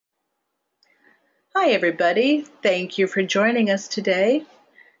Hi everybody, thank you for joining us today.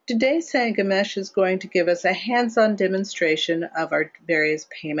 Today Sangamesh is going to give us a hands-on demonstration of our various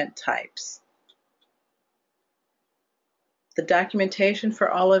payment types. The documentation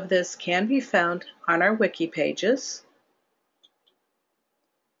for all of this can be found on our wiki pages.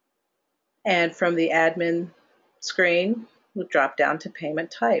 And from the admin screen, we'll drop down to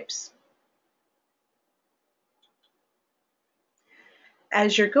payment types.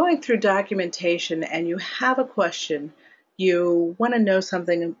 As you're going through documentation and you have a question, you want to know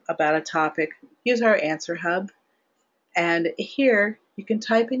something about a topic, use our answer hub. And here you can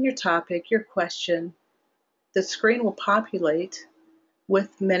type in your topic, your question. The screen will populate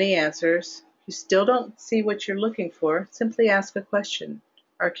with many answers. If you still don't see what you're looking for, simply ask a question.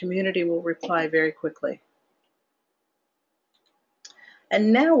 Our community will reply very quickly.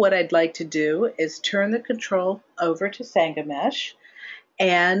 And now what I'd like to do is turn the control over to Sangamesh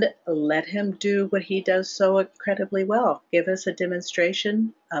and let him do what he does so incredibly well, give us a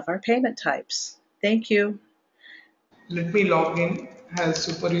demonstration of our payment types. Thank you. Let me log in as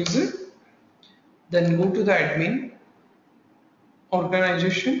super user, then go to the admin,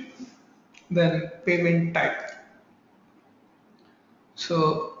 organization, then payment type.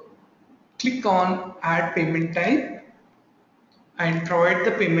 So click on add payment type and provide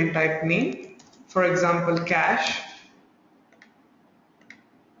the payment type name. For example, cash.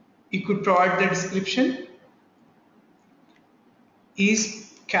 You could provide the description.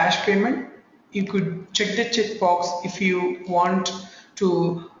 Is cash payment? You could check the checkbox if you want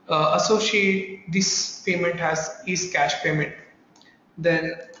to associate this payment as is cash payment.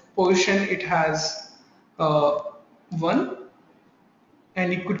 Then position it has one,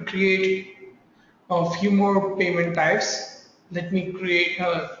 and you could create a few more payment types. Let me click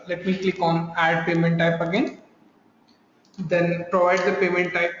on add payment type again, then provide the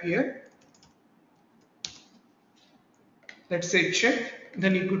payment type here. Let's say check.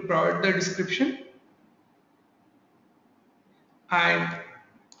 Then you could provide the description, and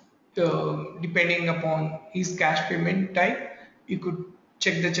depending upon his cash payment type, you could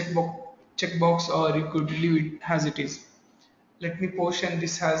check the checkbox, or you could leave it as it is. Let me portion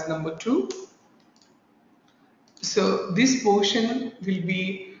this as number 2. So this portion will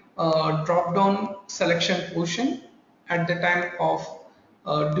be a drop down selection portion. At the time of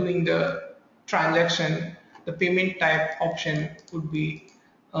doing the transaction, the payment type option would be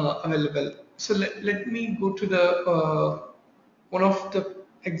available. So let me go to the one of the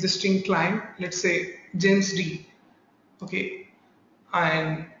existing client, let's say James D. Okay,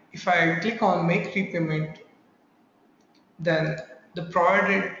 and if I click on make repayment, then the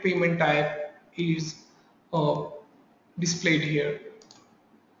provided payment type is uh, displayed here.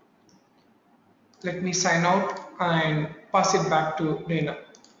 Let me sign out and pass it back to Dana.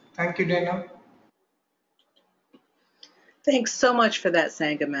 Thank you, Dana. Thanks so much for that,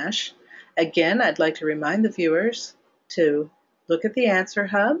 Sangamesh. Again, I'd like to remind the viewers to look at the Answer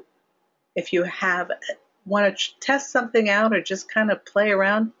Hub. If you want to test something out or just kind of play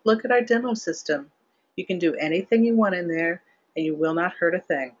around, look at our demo system. You can do anything you want in there and you will not hurt a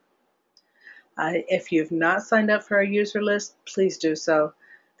thing. If you've not signed up for our user list, please do so.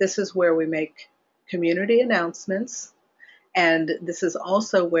 This is where we make community announcements, and this is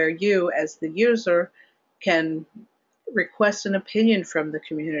also where you, as the user, can request an opinion from the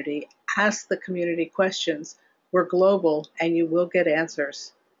community, ask the community questions. We're global and you will get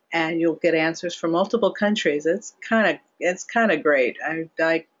answers. And you'll get answers from multiple countries. It's kind of great. I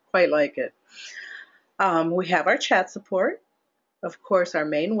quite like it. We have our chat support, of course, our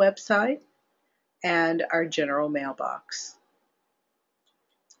main website, and our general mailbox.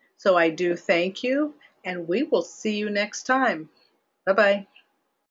 So I do thank you, and we will see you next time. Bye-bye.